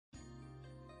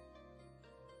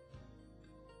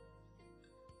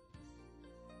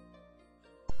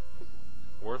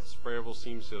Worth Sprayable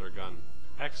Seam Sealer Gun.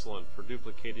 Excellent for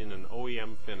duplicating an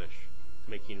OEM finish,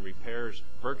 making repairs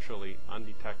virtually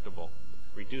undetectable.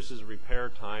 Reduces repair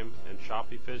time and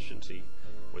shop efficiency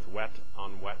with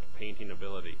wet-on-wet painting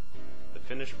ability. The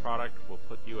finished product will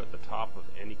put you at the top of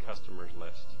any customer's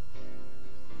list.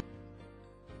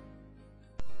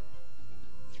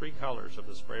 3 colors of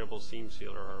the sprayable seam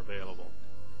sealer are available: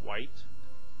 white,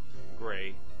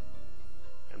 gray,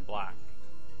 and black.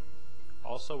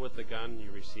 Also with the gun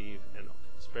you receive a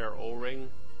spare O-ring,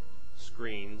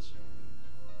 screens,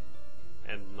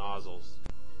 and nozzles.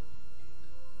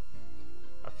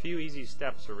 A few easy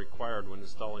steps are required when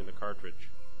installing the cartridge.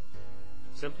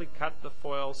 Simply cut the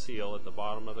foil seal at the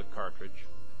bottom of the cartridge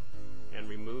and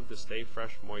remove the Stay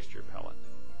Fresh moisture pellet.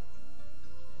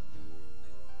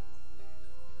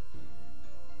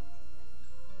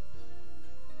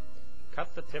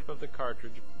 Cut the tip of the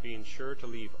cartridge, being sure to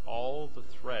leave all the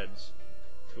threads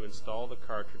to install the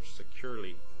cartridge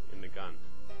securely in the gun.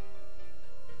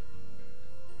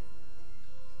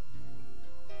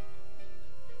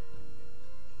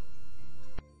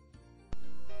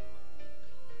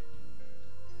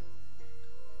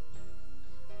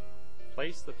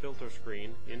 Place the filter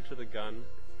screen into the gun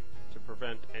to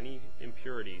prevent any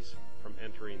impurities from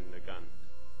entering the gun.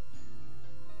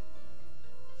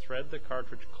 Thread the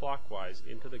cartridge clockwise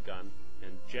into the gun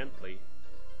and gently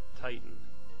tighten.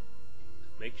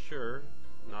 Make sure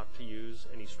not to use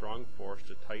any strong force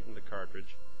to tighten the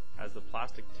cartridge, as the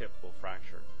plastic tip will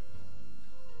fracture.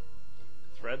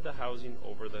 Thread the housing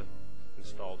over the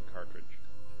installed cartridge.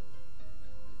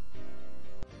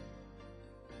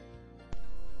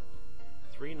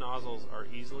 Three nozzles are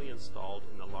easily installed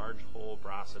in the large hole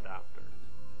brass adapter: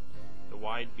 the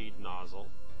wide bead nozzle,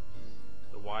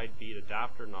 the wide bead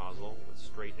adapter nozzle with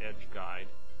straight edge guide,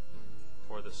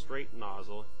 or the straight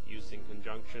nozzle used in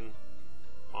conjunction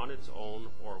on its own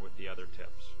or with the other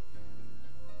tips.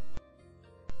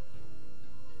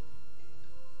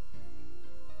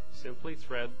 Simply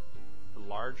thread the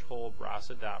large hole brass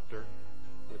adapter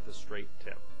with the straight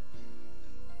tip.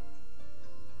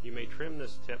 You may trim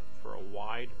this tip for a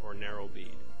wide or narrow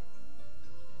bead.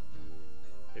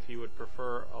 If you would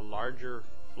prefer a larger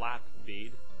flat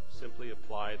bead, simply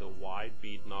apply the wide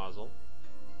bead nozzle.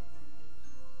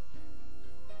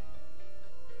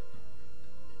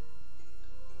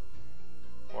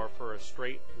 Or for a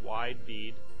straight wide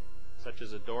bead, such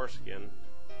as a door skin,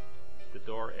 the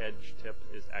door edge tip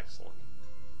is excellent.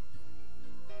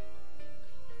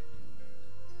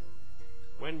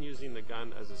 When using the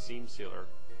gun as a seam sealer,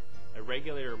 a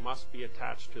regulator must be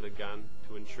attached to the gun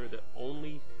to ensure that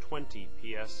only 20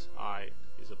 psi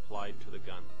is applied to the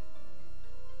gun.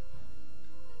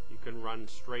 You can run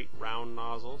straight round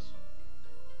nozzles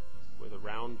with a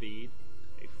round bead,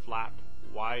 a flat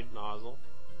wide nozzle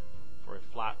for a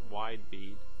flat wide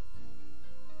bead,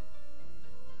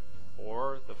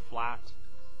 or the flat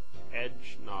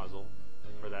edge nozzle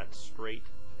for that straight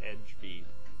edge bead.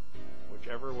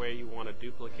 Whichever way you want to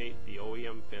duplicate the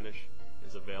OEM finish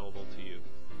is available to you.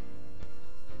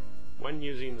 When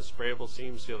using the sprayable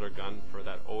seam sealer gun for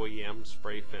that OEM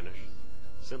spray finish,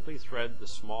 simply thread the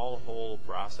small hole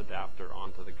brass adapter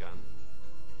onto the gun.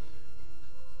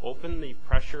 Open the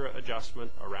pressure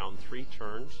adjustment around 3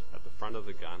 turns at the front of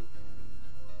the gun,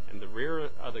 and the rear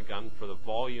of the gun for the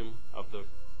volume of the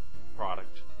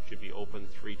product should be open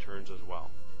 3 turns as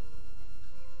well.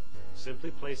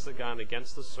 Simply place the gun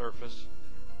against the surface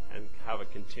and have a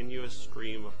continuous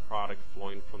stream of product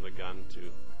flowing from the gun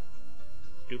to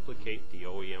duplicate the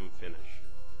OEM finish.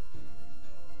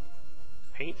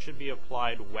 Paint should be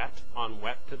applied wet on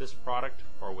wet to this product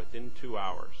or within 2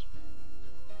 hours.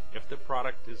 If the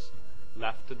product is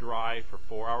left to dry for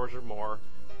 4 hours or more,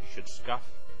 you should scuff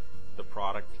the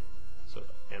product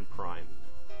and prime.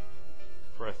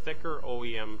 For a thicker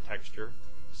OEM texture,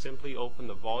 simply open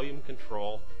the volume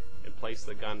control and place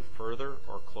the gun further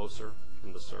or closer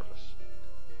from the surface.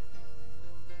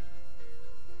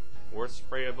 Worth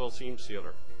Sprayable Seam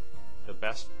Sealer, the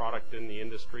best product in the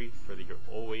industry for the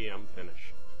OEM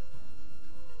finish.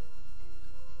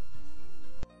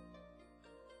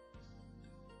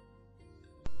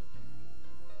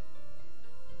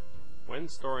 When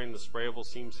storing the sprayable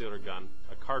seam sealer gun,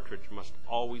 a cartridge must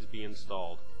always be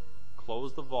installed.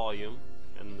 Close the volume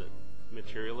and the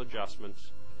material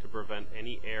adjustments to prevent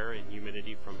any air and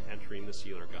humidity from entering the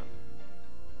sealer gun.